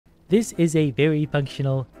This is a very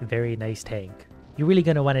functional, very nice tank. You're really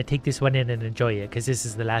going to want to take this one in and enjoy it because this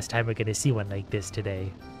is the last time we're going to see one like this today.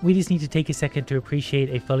 We just need to take a second to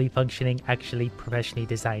appreciate a fully functioning, actually professionally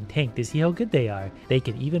designed tank to see how good they are. They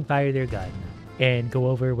can even fire their gun and go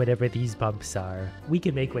over whatever these bumps are. We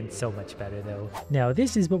can make one so much better though. Now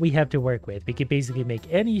this is what we have to work with. We can basically make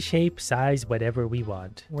any shape, size, whatever we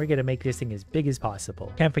want. We're gonna make this thing as big as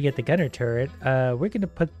possible. Can't forget the gunner turret. We're gonna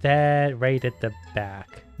put that right at the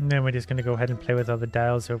back. And then we're just gonna go ahead and play with all the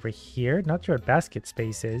dials over here. Not sure what basket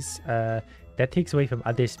space is. That takes away from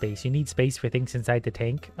other space. You need space for things inside the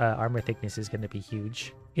tank. Armor thickness is gonna be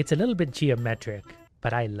huge. It's a little bit geometric,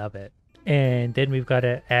 but I love it. And then we've got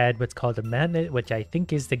to add what's called a magnet, which I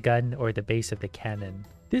think is the gun or the base of the cannon.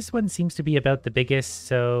 This one seems to be about the biggest,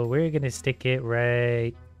 so we're going to stick it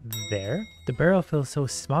right there. The barrel feels so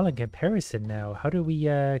small in comparison now. How do we,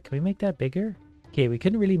 can we make that bigger? Okay, we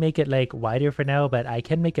couldn't really make it like wider for now, but I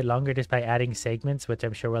can make it longer just by adding segments, which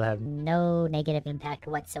I'm sure will have no negative impact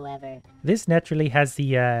whatsoever. This naturally has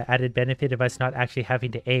the added benefit of us not actually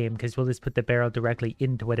having to aim, because we'll just put the barrel directly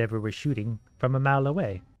into whatever we're shooting from a mile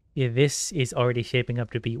away. Yeah, this is already shaping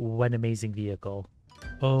up to be one amazing vehicle.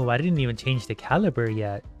 Oh, I didn't even change the caliber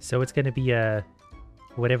yet. So it's going to be a,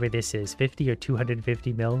 whatever this is, 50 or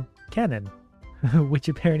 250 mil cannon, which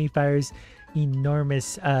apparently fires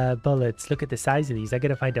enormous bullets. Look at the size of these. I got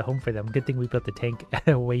to find a home for them. Good thing we built the tank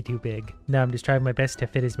way too big. Now I'm just trying my best to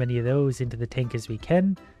fit as many of those into the tank as we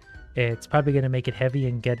can. It's probably going to make it heavy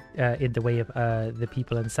and get in the way of the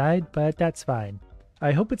people inside, but that's fine.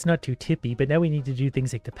 I hope it's not too tippy, but now we need to do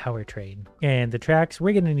things like the powertrain. And the tracks,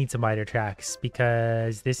 we're going to need some wider tracks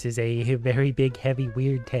because this is a very big, heavy,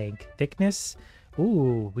 weird tank. Thickness,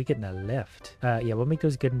 ooh, we getting a lift. Yeah, we'll make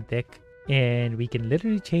those good and thick. And we can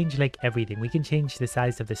literally change like everything. We can change the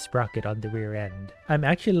size of the sprocket on the rear end. I'm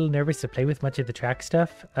actually a little nervous to play with much of the track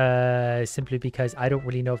stuff, simply because I don't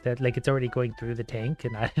really know if that, like it's already going through the tank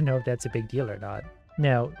and I don't know if that's a big deal or not.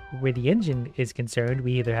 Now, where the engine is concerned,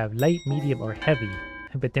 we either have light, medium, or heavy.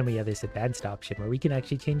 But then we have this advanced option where we can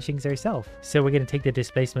actually change things ourselves. So we're going to take the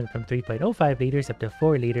displacement from 3.05 liters up to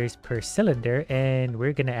 4 liters per cylinder, and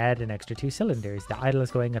we're going to add an extra 2 cylinders. The idle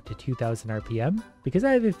is going up to 2000 RPM, because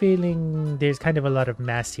I have a feeling there's kind of a lot of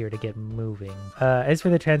mass here to get moving. As for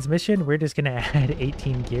the transmission, we're just going to add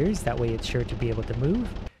 18 gears. That way it's sure to be able to move.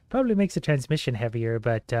 Probably makes the transmission heavier,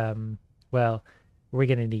 but, well, we're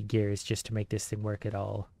going to need gears just to make this thing work at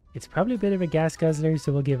all. It's probably a bit of a gas guzzler,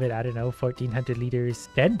 so we'll give it, I don't know, 1400 liters.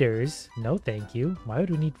 Fenders? No thank you. Why would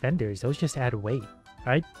we need fenders? Those just add weight.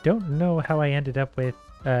 I don't know how I ended up with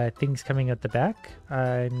things coming out the back.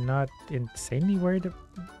 I'm not insanely worried.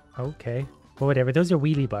 Okay. Well, whatever. Those are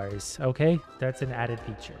wheelie bars, okay? That's an added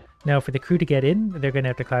feature. Now, for the crew to get in, they're going to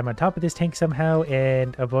have to climb on top of this tank somehow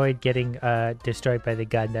and avoid getting destroyed by the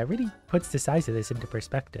gun. That really puts the size of this into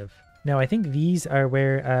perspective. Now, I think these are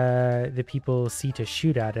where the people see to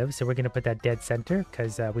shoot out of, so we're going to put that dead center,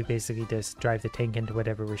 because we basically just drive the tank into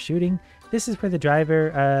whatever we're shooting. This is for the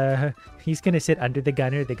driver. He's going to sit under the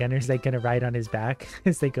gunner. The gunner's like going to ride on his back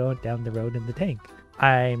as they go down the road in the tank.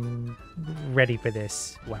 I'm ready for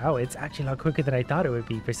this. Wow, it's actually a lot quicker than I thought it would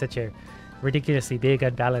be for such a ridiculously big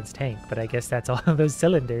unbalanced tank, but I guess that's all of those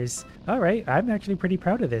cylinders. All right, I'm actually pretty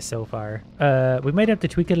proud of this so far. We might have to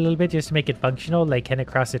tweak it a little bit just to make it functional. Like, can it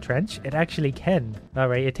cross a trench? It actually can. All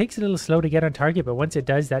right, it takes a little slow to get on target, but once it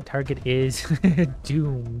does, that target is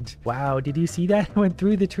doomed. Wow, did you see that? It went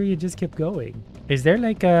through the tree and just kept going. Is there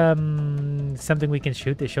like something we can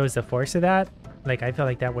shoot that shows the force of that? Like, I feel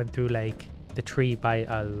like that went through like the tree by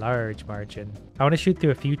a large margin. I want to shoot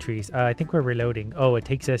through a few trees. I think we're reloading. Oh, it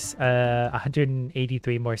takes us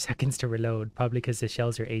 183 more seconds to reload, probably because the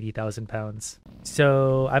shells are 80,000 pounds.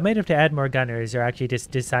 So I might have to add more gunners or actually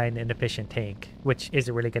just design an efficient tank, which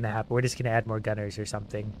isn't really going to happen. We're just going to add more gunners or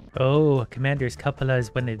something. Oh, Commander's Cupola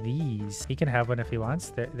is one of these. He can have one if he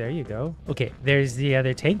wants. There you go. Okay, there's the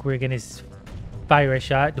other tank. We're going to fire a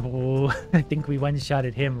shot. Oh, I think we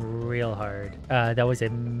one-shotted him real hard. That was a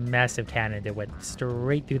massive cannon that went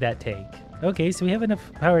straight through that tank. Okay, so we have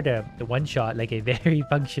enough power to one-shot like a very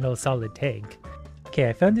functional solid tank. Okay,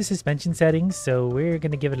 I found the suspension settings, so we're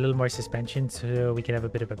going to give it a little more suspension so we can have a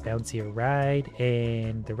bit of a bouncier ride.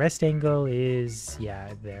 And the rest angle is,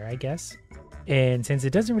 yeah, there, I guess. And since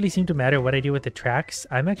it doesn't really seem to matter what I do with the tracks,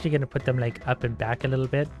 I'm actually going to put them like up and back a little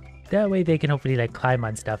bit. That way they can hopefully like climb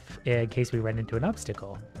on stuff in case we run into an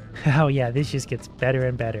obstacle. Oh yeah, this just gets better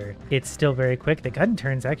and better. It's still very quick. The gun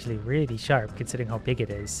turns actually really sharp considering how big it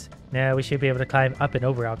is. Now we should be able to climb up and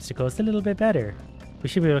over obstacles a little bit better. We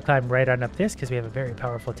should be able to climb right on up this because we have a very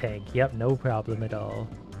powerful tank. Yep, no problem at all.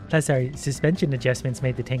 Plus our suspension adjustments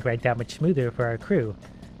made the tank ride that much smoother for our crew.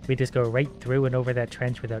 We just go right through and over that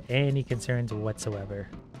trench without any concerns whatsoever.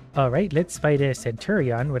 Alright, let's fight a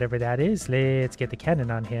Centurion, whatever that is. Let's get the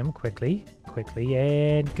cannon on him quickly,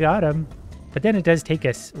 and got him. But then it does take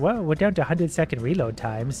us, well, we're down to 100-second reload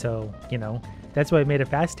time, so, you know, that's why we made a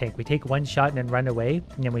fast tank. We take one shot and then run away,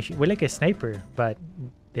 and then we're like a sniper, but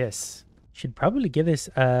this should probably give us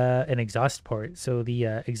an exhaust port, so the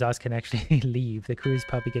exhaust can actually leave. The crew is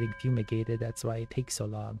probably getting fumigated, that's why it takes so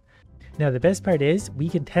long. Now, the best part is, we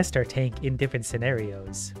can test our tank in different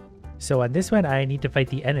scenarios. So on this one, I need to fight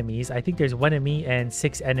the enemies. I think there's 1 of me and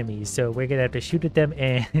 6 enemies. So we're going to have to shoot at them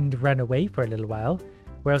and run away for a little while.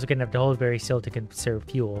 We're also going to have to hold very still to conserve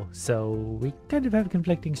fuel. So we kind of have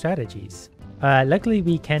conflicting strategies. Luckily,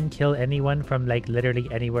 we can kill anyone from like literally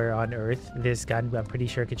anywhere on Earth. This gun, I'm pretty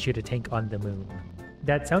sure, could shoot a tank on the moon.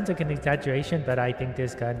 That sounds like an exaggeration, but I think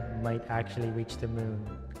this gun might actually reach the moon.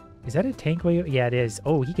 Is that a tank? Yeah, it is.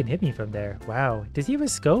 Oh, he can hit me from there. Wow. Does he have a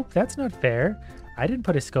scope? That's not fair. I didn't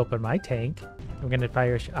put a scope on my tank. We're going to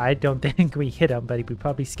fire... I don't think we hit him, but we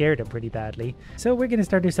probably scared him pretty badly. So we're going to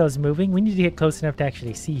start ourselves moving. We need to get close enough to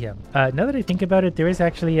actually see him. Now that I think about it, there is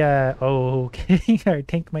actually a... Oh, okay. Our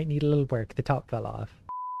tank might need a little work. The top fell off.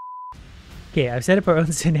 Okay, I've set up our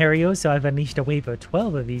own scenario, so I've unleashed a wave of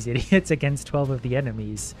 12 of these idiots against 12 of the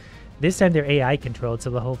enemies. This time they're AI controlled,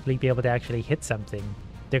 so we'll hopefully be able to actually hit something.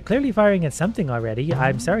 They're clearly firing at something already.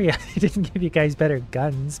 I'm sorry I didn't give you guys better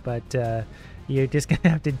guns, but you're just going to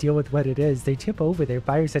have to deal with what it is. They tip over. They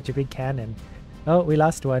fire such a big cannon. Oh, we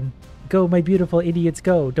lost one. Go, my beautiful idiots,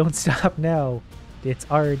 go. Don't stop now. It's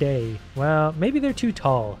our day. Well, maybe they're too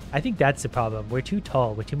tall. I think that's the problem. We're too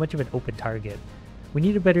tall. We're too much of an open target. We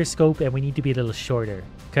need a better scope and we need to be a little shorter.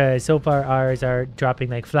 Because so far ours are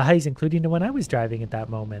dropping like flies, including the one I was driving at that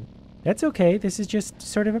moment. That's okay. This is just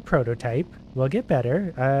sort of a prototype. We'll get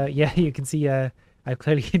better. Yeah, you can see I've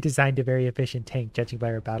clearly designed a very efficient tank, judging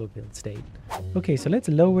by our battlefield state. Okay, so let's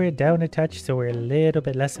lower it down a touch so we're a little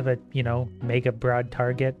bit less of a, you know, mega broad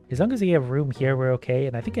target. As long as we have room here, we're okay.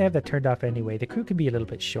 And I think I have that turned off anyway. The crew can be a little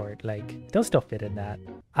bit short. Like, they'll still fit in that.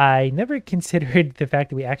 I never considered the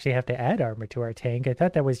fact that we actually have to add armor to our tank. I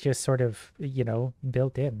thought that was just sort of, you know,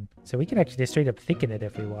 built in. So we can actually just straight up thicken it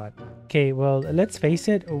if we want. Okay, well, let's face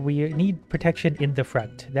it. We need protection in the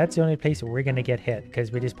front. That's the only place where we're going to get hit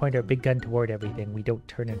because we just point our big gun toward everything. We don't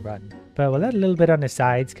turn and run. But we'll add a little bit on the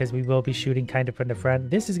sides because we will be shooting kind of from the front.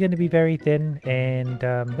 This is going to be very thin and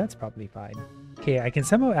that's probably fine. Okay, I can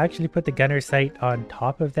somehow actually put the gunner sight on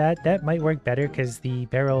top of that. That might work better because the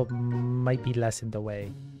barrel might be less in the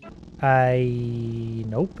way.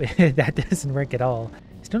 Nope, that doesn't work at all.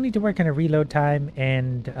 Still need to work on a reload time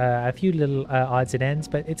and a few little odds and ends,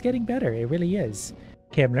 but it's getting better. It really is.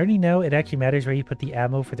 Okay, I'm learning now it actually matters where you put the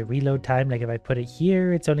ammo for the reload time. Like if I put it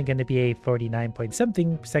here, it's only going to be a 49 point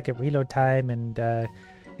something second reload time, and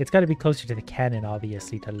it's got to be closer to the cannon,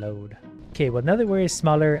 obviously, to load. Okay, well, now that we're a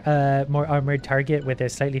smaller, more armored target with a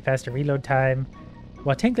slightly faster reload time,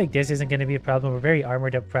 well, a tank like this isn't going to be a problem. We're very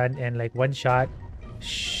armored up front, and like one shot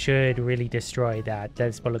should really destroy that.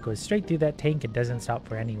 That bullet goes straight through that tank and doesn't stop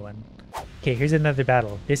for anyone. Okay, here's another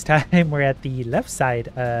battle. This time we're at the left side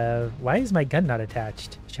of... Why is my gun not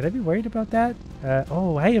attached? Should I be worried about that?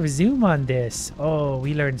 Oh, I have zoom on this. Oh,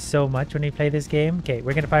 we learn so much when we play this game. Okay,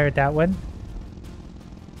 we're going to fire at that one.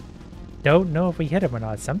 Don't know if we hit him or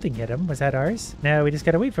not. Something hit him. Was that ours? No, we just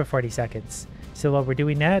got to wait for 40 seconds. So while we're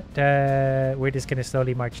doing that, we're just going to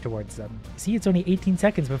slowly march towards them. See, it's only 18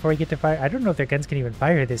 seconds before we get to fire. I don't know if their guns can even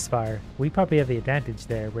fire this far. We probably have the advantage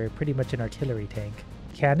there. We're pretty much an artillery tank.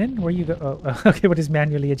 Cannon, where you go? Oh, okay, we'll just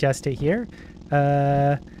manually adjust it here.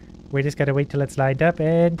 We just gotta wait till it's lined up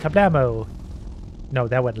and kablamo. No,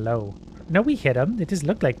 that went low. No, we hit him. It just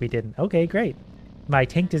looked like we didn't. Okay, great. My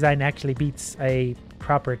tank design actually beats a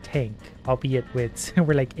proper tank, albeit with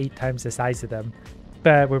we're like 8 times the size of them.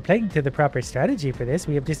 But we're playing to the proper strategy for this.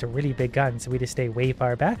 We have just a really big gun, so we just stay way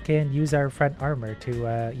far back and use our front armor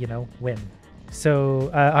to, you know, win. So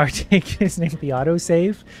our tank is named the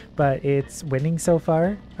autosave, but it's winning so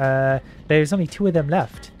far. There's only 2 of them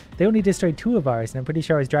left. They only destroyed 2 of ours, and I'm pretty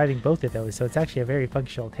sure I was driving both of those, so it's actually a very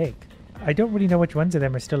functional tank. I don't really know which ones of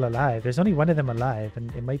them are still alive. There's only one of them alive,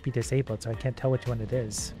 and it might be disabled, so I can't tell which one it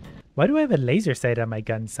is. Why do I have a laser sight on my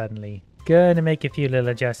gun suddenly? Gonna make a few little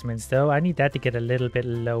adjustments though. I need that to get a little bit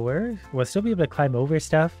lower. We'll still be able to climb over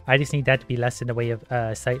stuff. I just need that to be less in the way of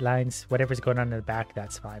sight lines. Whatever's going on in the back,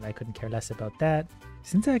 that's fine. I couldn't care less about that.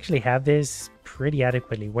 Since I actually have this pretty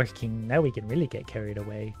adequately working, now we can really get carried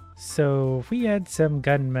away. So if we add some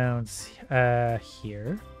gun mounts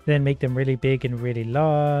here, then make them really big and really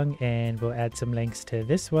long, and we'll add some lengths to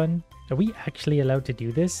this one. Are we actually allowed to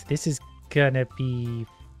do this? This is gonna be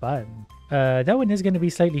fun. That one is going to be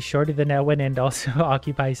slightly shorter than that one and also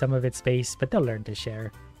occupy some of its space, but they'll learn to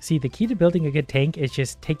share. See, the key to building a good tank is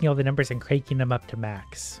just taking all the numbers and cranking them up to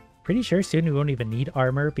max. Pretty sure soon we won't even need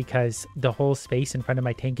armor because the whole space in front of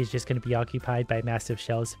my tank is just going to be occupied by massive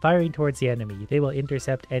shells firing towards the enemy. They will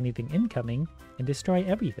intercept anything incoming and destroy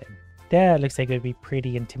everything. That looks like it would be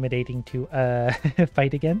pretty intimidating to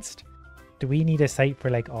fight against. Do we need a sight for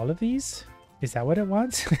like all of these? Is that what it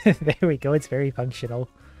wants? There we go, it's very functional.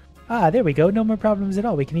 Ah, there we go, no more problems at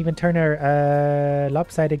all. We can even turn our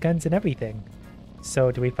lopsided guns and everything.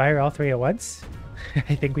 So do we fire all three at once?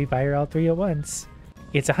 I think we fire all three at once.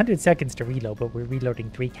 It's 100 seconds to reload, but we're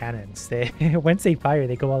reloading 3 cannons. Once they fire,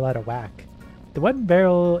 they go all out of whack. The one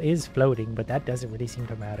barrel is floating, but that doesn't really seem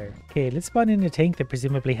to matter. Okay, let's spawn in a tank that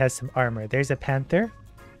presumably has some armor. There's a Panther.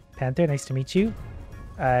 Panther, nice to meet you.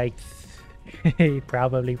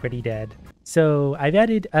 Probably pretty dead. So I've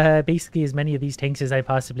added basically as many of these tanks as I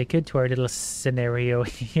possibly could to our little scenario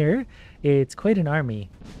here. It's quite an army.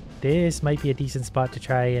 This might be a decent spot to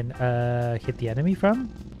try and hit the enemy from.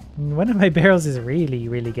 One of my barrels is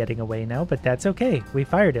really getting away now, but that's okay. We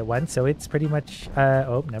fired it once, so it's pretty much...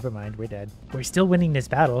 oh, never mind. We're dead. We're still winning this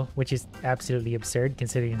battle, which is absolutely absurd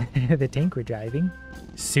considering the tank we're driving.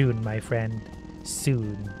 Soon, my friend.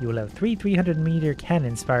 Soon. You will have 3 300-meter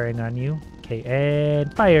cannons firing on you. Okay,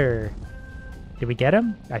 and fire! Did we get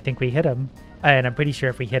him? I think we hit him. And I'm pretty sure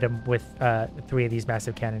if we hit him with 3 of these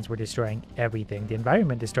massive cannons, we're destroying everything. The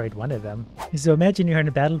environment destroyed one of them. So imagine you're on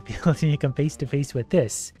a battlefield and you come face to face with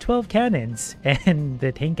this. 12 cannons, and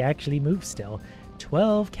the tank actually moves still.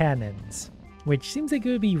 12 cannons. Which seems like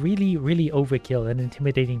it would be really overkill and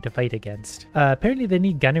intimidating to fight against. Apparently they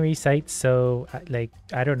need gunnery sights, so like,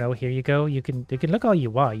 I don't know, here you go. You can look all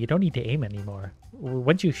you want. You don't need to aim anymore.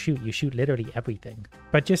 Once you shoot literally everything.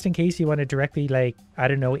 But just in case you want to directly, like, I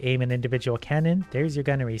don't know, aim an individual cannon, there's your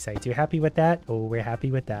gunnery sights. You're happy with that? Oh, we're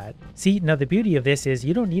happy with that. See, now the beauty of this is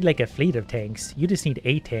you don't need like a fleet of tanks. You just need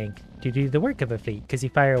a tank to do the work of a fleet, because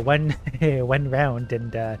you fire one round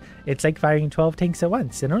and it's like firing 12 tanks at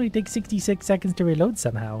once. It only takes 66 seconds to reload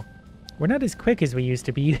somehow. We're not as quick as we used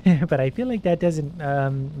to be, but I feel like that doesn't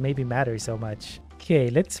maybe matter so much.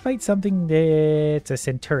 Okay, let's fight something that's a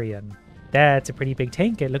Centurion. That's a pretty big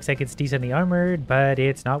tank. It looks like it's decently armored, but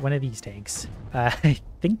it's not one of these tanks. I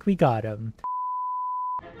think we got him.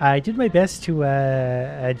 I did my best to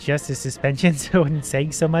adjust the suspension so it wouldn't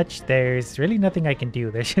sag so much. There's really nothing I can do.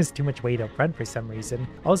 There's just too much weight up front for some reason.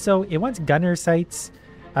 Also, it wants gunner sights.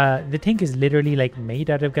 The tank is literally like made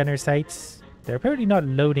out of gunner sights. They're apparently not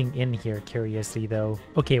loading in here, curiously though.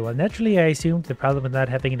 Okay, well naturally I assumed the problem with not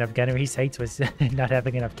having enough gunnery sights was not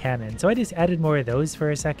having enough cannon. So I just added more of those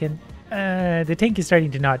for a second. The tank is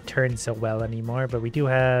starting to not turn so well anymore, but we do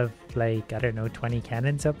have like, I don't know, 20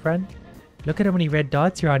 cannons up front. Look at how many red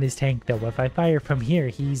dots are on his tank though. If I fire from here,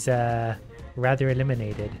 he's rather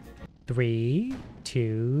eliminated. 3,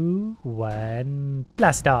 2, 1,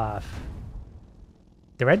 blast off.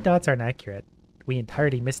 The red dots aren't accurate. We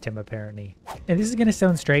entirely missed him apparently. And this is going to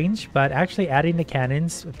sound strange, but actually adding the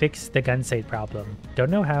cannons fixed the gun sight problem. Don't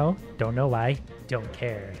know how, don't know why, don't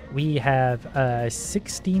care. We have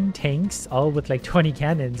 16 tanks, all with like 20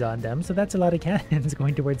 cannons on them, so that's a lot of cannons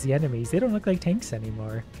going towards the enemies. They don't look like tanks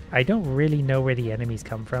anymore. I don't really know where the enemies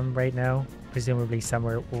come from right now. Presumably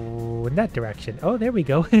somewhere in that direction. Oh, there we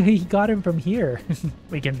go. He got him from here.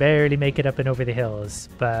 We can barely make it up and over the hills,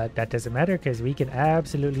 but that doesn't matter because we can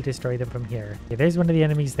absolutely destroy them from here. Okay, there's one of the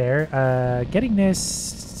enemies there. Getting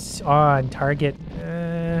this on target.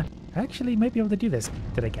 Actually might be able to do this.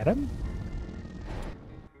 Did I get him?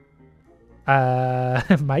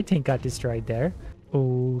 My tank got destroyed there.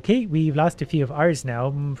 Okay, we've lost a few of ours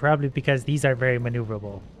now, probably because these are very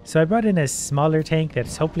maneuverable. So I brought in a smaller tank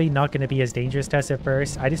that's hopefully not going to be as dangerous to us at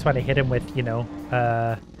first. I just want to hit him with, you know,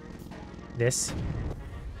 this.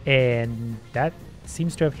 And that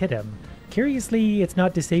seems to have hit him. Curiously, it's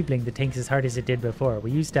not disabling the tanks as hard as it did before.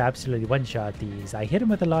 We used to absolutely one-shot these. I hit him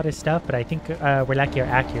with a lot of stuff, but I think we're lacking our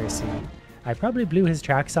accuracy. I probably blew his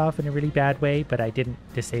tracks off in a really bad way, but I didn't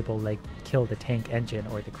disable, like, kill the tank engine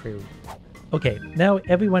or the crew. Okay, now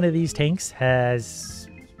every one of these tanks has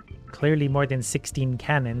clearly more than 16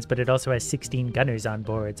 cannons, but it also has 16 gunners on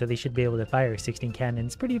board, so they should be able to fire 16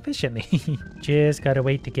 cannons pretty efficiently. Just gotta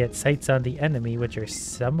wait to get sights on the enemy, which are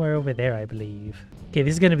somewhere over there, I believe. Okay,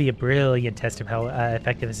 this is going to be a brilliant test of how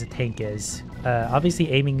effective this tank is.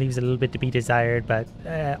 Obviously, aiming leaves a little bit to be desired, but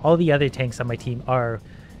all the other tanks on my team are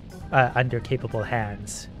under capable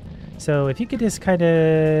hands. So if you could just kind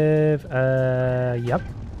of... Yep.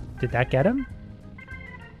 Did that get him?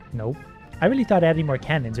 Nope. I really thought adding more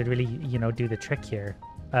cannons would really, you know, do the trick here.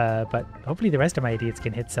 But hopefully the rest of my idiots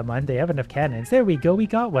can hit someone. They have enough cannons. There we go. We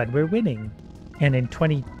got one. We're winning. And in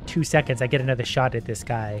 22 seconds, I get another shot at this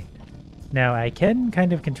guy. Now, I can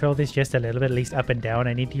kind of control this just a little bit, at least up and down.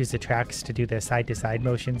 I need to use the tracks to do the side-to-side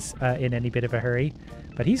motions in any bit of a hurry.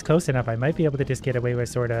 But he's close enough. I might be able to just get away with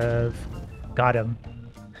sort of... Got him.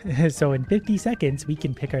 So in 50 seconds, we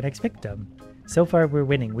can pick our next victim. So far, we're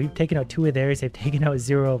winning. We've taken out 2 of theirs. They've taken out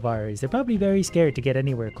 0 of ours. They're probably very scared to get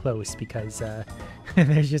anywhere close because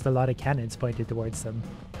there's just a lot of cannons pointed towards them.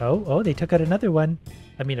 Oh, they took out another one.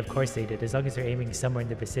 I mean, of course they did. As long as they're aiming somewhere in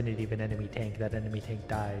the vicinity of an enemy tank, that enemy tank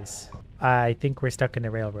dies. I think we're stuck in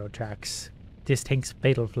the railroad tracks. This tank's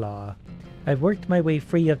fatal flaw. I've worked my way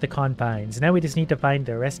free of the confines. Now we just need to find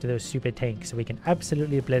the rest of those stupid tanks so we can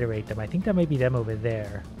absolutely obliterate them. I think that might be them over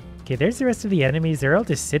there. Okay, there's the rest of the enemies. They're all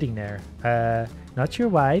just sitting there. Not sure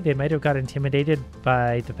why. They might have got intimidated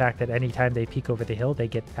by the fact that anytime they peek over the hill, they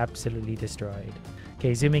get absolutely destroyed.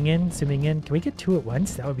 Okay, zooming in. Can we get 2 at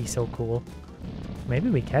once? That would be so cool. Maybe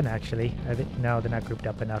we can, actually. No, they're not grouped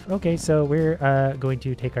up enough. Okay, so we're going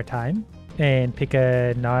to take our time and pick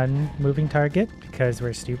a non-moving target because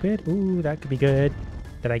we're stupid. Ooh, that could be good.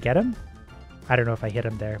 Did I get him? I don't know if I hit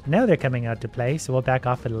him there. Now they're coming out to play, so we'll back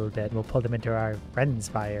off a little bit. We'll pull them into our friend's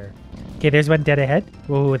fire. Okay, there's one dead ahead.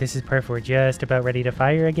 Oh, this is perfect. We're just about ready to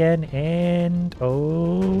fire again. And,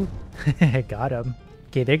 oh, got him.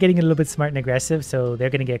 Okay, they're getting a little bit smart and aggressive, so they're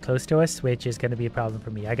going to get close to us, which is going to be a problem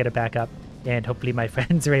for me. I got to back up, and hopefully my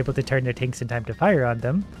friends are able to turn their tanks in time to fire on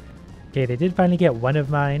them. Okay, they did finally get one of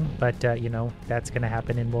mine, but, you know, that's going to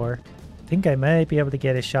happen in more. I think I might be able to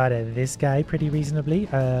get a shot at this guy pretty reasonably.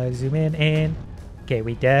 Zoom in, and... Okay,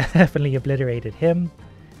 we definitely obliterated him.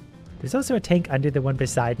 There's also a tank under the one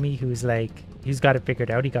beside me who's like... He's got it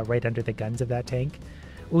figured out. He got right under the guns of that tank.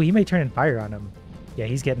 Oh, he may turn and fire on him. Yeah,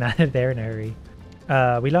 he's getting out of there in a hurry.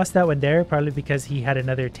 We lost that one there, probably because he had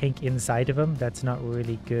another tank inside of him. That's not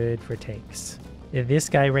really good for tanks. This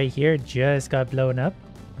guy right here just got blown up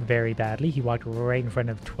very badly. He walked right in front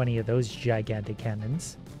of 20 of those gigantic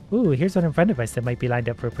cannons. Ooh, here's one in front of us that might be lined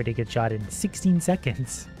up for a pretty good shot in 16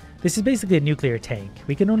 seconds. This is basically a nuclear tank.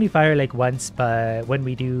 We can only fire like once, but when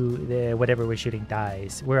we do, whatever we're shooting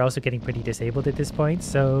dies. We're also getting pretty disabled at this point,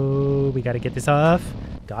 so we got to get this off.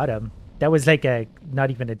 Got him. That was like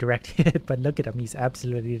not even a direct hit, but look at him. He's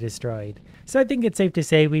absolutely destroyed. So I think it's safe to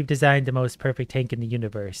say we've designed the most perfect tank in the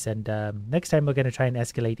universe. And next time we're going to try and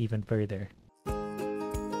escalate even further.